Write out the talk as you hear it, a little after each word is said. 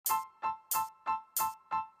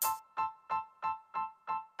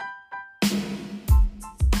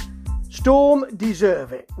Storm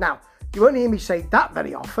deserve it. Now, you won't hear me say that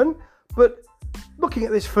very often, but looking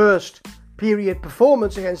at this first period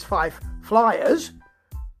performance against Fife Flyers,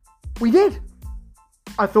 we did.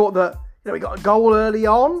 I thought that we got a goal early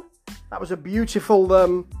on. That was a beautiful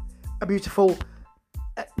sort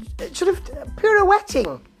of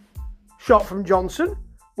pirouetting shot from Johnson,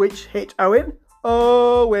 which hit Owen.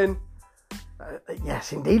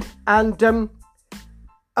 Yes, indeed, and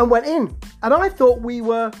went in. And I thought we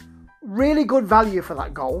were really good value for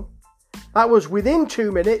that goal. That was within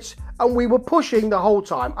 2 minutes, and we were pushing the whole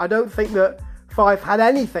time. I don't think that Fife had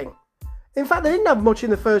anything. In fact, they didn't have much in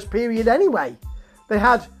the first period anyway. They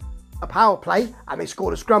had a power play, and they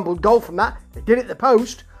scored a scrambled goal from that. They did it at the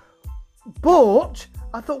post, but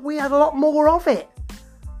I thought we had a lot more of it.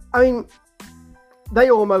 I mean, they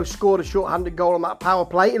almost scored a short-handed goal on that power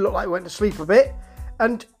play. It looked like we went to sleep a bit.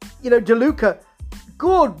 And, DeLuca,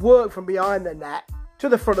 good work from behind the net to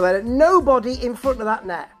the front of the net. Nobody in front of that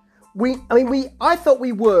net. I thought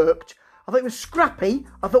we worked. I thought it was scrappy.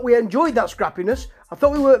 I thought we enjoyed that scrappiness. I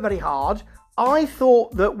thought we worked very hard. I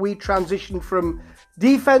thought that we transitioned from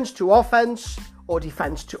defence to offence, or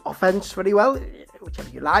defence to offence, very well, whichever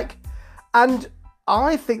you like. And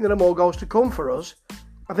I think there are more goals to come for us.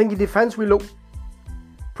 I think in defence we look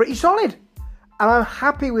pretty solid. And I'm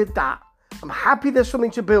happy with that. I'm happy there's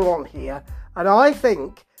something to build on here. And I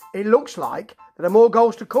think it looks like there are more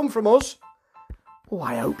goals to come from us. Oh,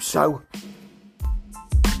 I hope so.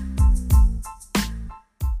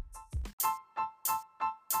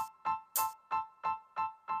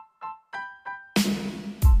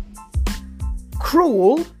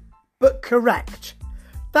 Cruel, but correct.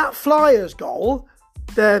 That Flyers goal,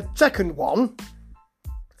 the second one,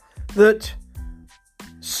 that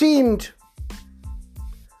seemed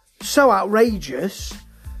so outrageous,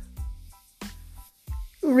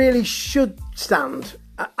 really should stand.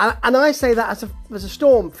 And I say that as a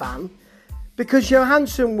Storm fan, because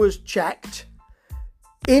Johansson was checked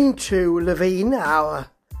into Levine, our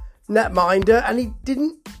netminder, and he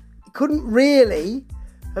couldn't really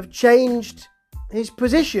have changed his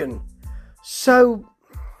position. So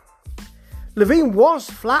Levine was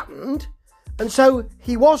flattened, and so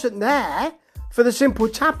he wasn't there for the simple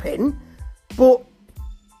tap-in, but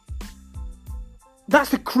that's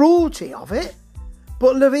the cruelty of it.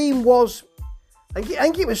 But Levine was, I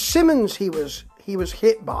think it was Simmons he was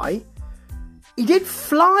hit by. He did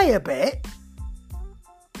fly a bit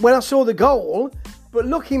when I saw the goal, but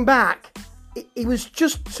looking back, he was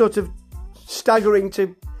just sort of staggering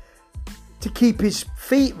to keep his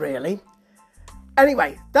feet, really.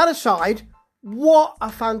 Anyway, that aside, what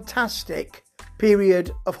a fantastic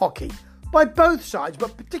period of hockey by both sides,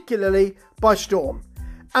 but particularly by Storm.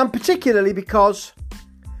 And particularly because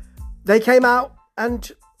they came out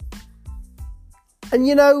and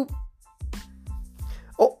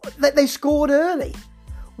they scored early.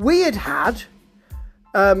 We had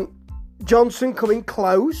Johnson coming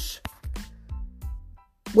close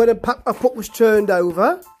when a puck was turned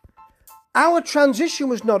over. Our transition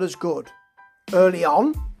was not as good early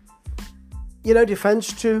on.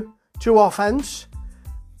 Defence to offence.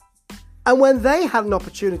 And when they had an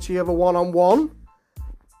opportunity of a one-on-one,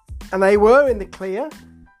 and they were in the clear,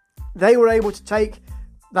 they were able to take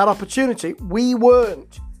that opportunity. We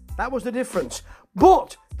weren't. That was the difference.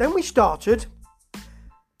 But then we started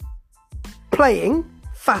playing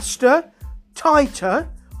faster, tighter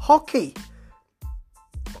hockey.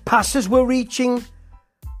 Passes were reaching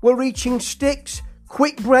sticks.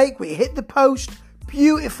 Quick break. We hit the post.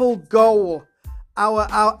 Beautiful goal.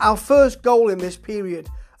 Our first goal in this period.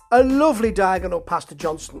 A lovely diagonal pass to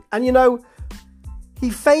Johnson. And he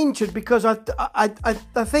fainted because I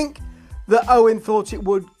think that Owen thought it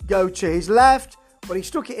would go to his left, but he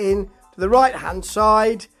stuck it in to the right-hand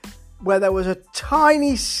side where there was a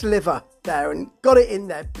tiny sliver there and got it in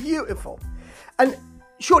there. Beautiful. And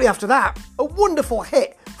shortly after that, a wonderful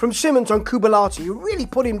hit from Simmons on Kubalati, who really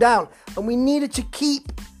put him down, and we needed to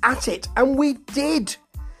keep at it, and we did.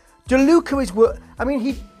 DeLuca is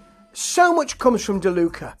so much comes from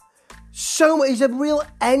DeLuca. So much, he's a real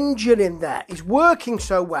engine in there. He's working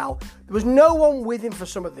so well. There was no one with him for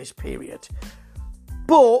some of this period.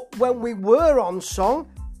 But when we were on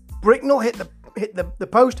song, Bricknell hit the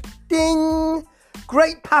post. Ding!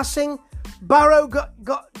 Great passing. Barrow got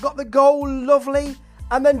the goal, lovely.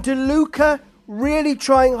 And then DeLuca really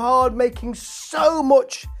trying hard, making so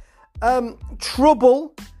much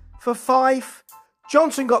trouble for Fife.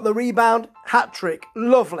 Johnson got the rebound, hat-trick,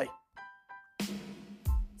 lovely.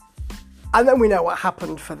 And then we know what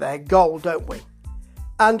happened for their goal, don't we?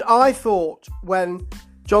 And I thought when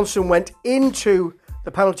Johnson went into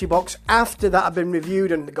the penalty box after that had been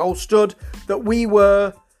reviewed and the goal stood that we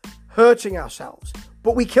were hurting ourselves.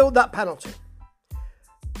 But we killed that penalty.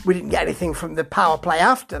 We didn't get anything from the power play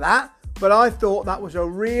after that, but I thought that was a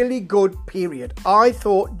really good period. I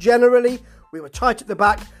thought generally we were tight at the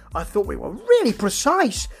back. I thought we were really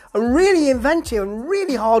precise and really inventive and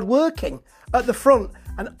really hard working at the front.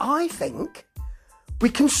 And I think we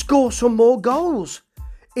can score some more goals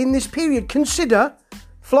in this period. Consider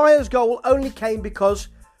Flyers' goal only came because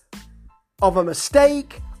of a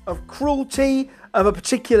mistake, of cruelty, of a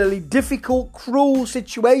particularly difficult, cruel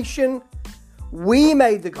situation. We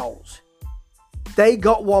made the goals. They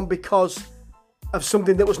got one because of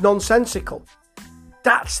something that was nonsensical.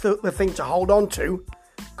 That's the thing to hold on to.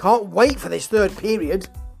 Can't wait for this third period.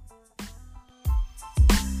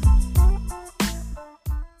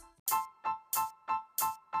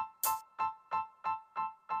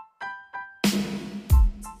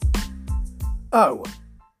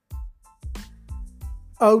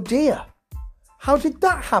 Oh dear. How did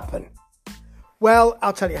that happen? Well,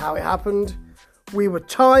 I'll tell you how it happened. We were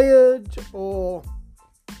tired or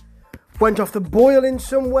went off the boil in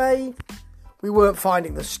some way. We weren't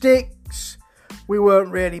finding the sticks. We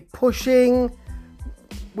weren't really pushing.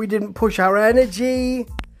 We didn't push our energy.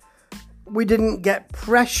 We didn't get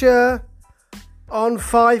pressure on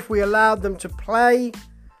Fife. We allowed them to play.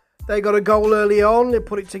 They got a goal early on. They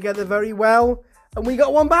put it together very well. And we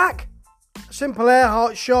got one back. A simple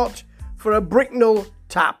Earhart shot for a Bricknell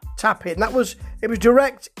tap in. It was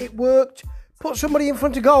direct. It worked. Put somebody in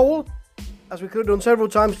front of goal, as we could have done several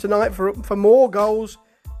times tonight for more goals.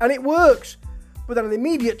 And it works. But then an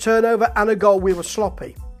immediate turnover and a goal. We were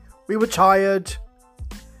sloppy. We were tired.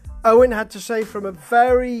 Owen had to save from a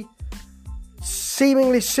very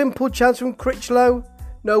seemingly simple chance from Critchlow.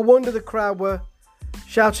 No wonder the crowd were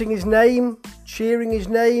shouting his name, cheering his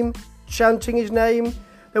name, chanting his name.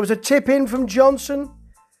 There was a tip in from Johnson.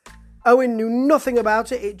 Owen knew nothing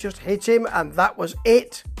about it. It just hit him and that was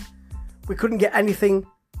it. We couldn't get anything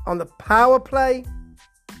on the power play.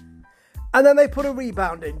 And then they put a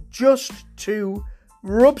rebound in just to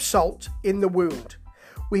rub salt in the wound.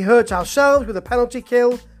 We hurt ourselves with a penalty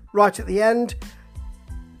kill right at the end.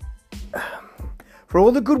 For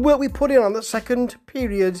all the good work we put in on the second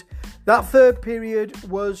period, that third period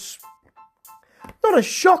was not a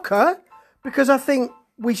shocker because I think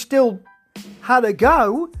we still had a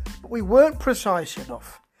go, but we weren't precise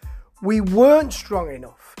enough. We weren't strong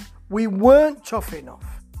enough. We weren't tough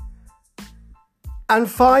enough. And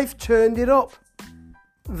Fife turned it up.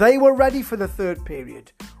 They were ready for the third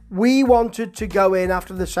period. We wanted to go in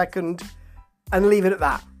after the second and leave it at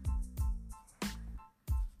that.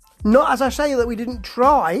 Not as I say that we didn't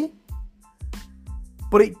try,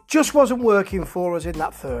 but it just wasn't working for us in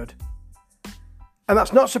that third. And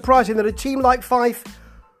that's not surprising that a team like Fife,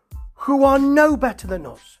 who are no better than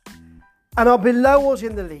us and are below us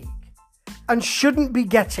in the league and shouldn't be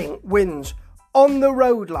getting wins on the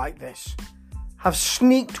road like this, have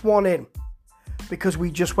sneaked one in because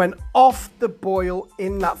we just went off the boil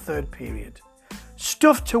in that third period.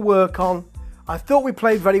 Stuff to work on. I thought we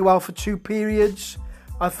played very well for 2 periods.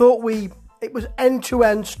 I thought it was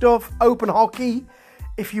end-to-end stuff, open hockey.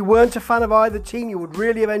 If you weren't a fan of either team, you would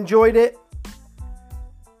really have enjoyed it.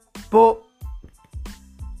 But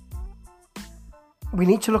we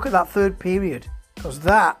need to look at that third period because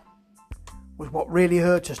that was what really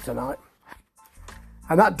hurt us tonight.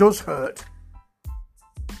 And that does hurt.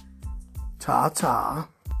 Ta-ta.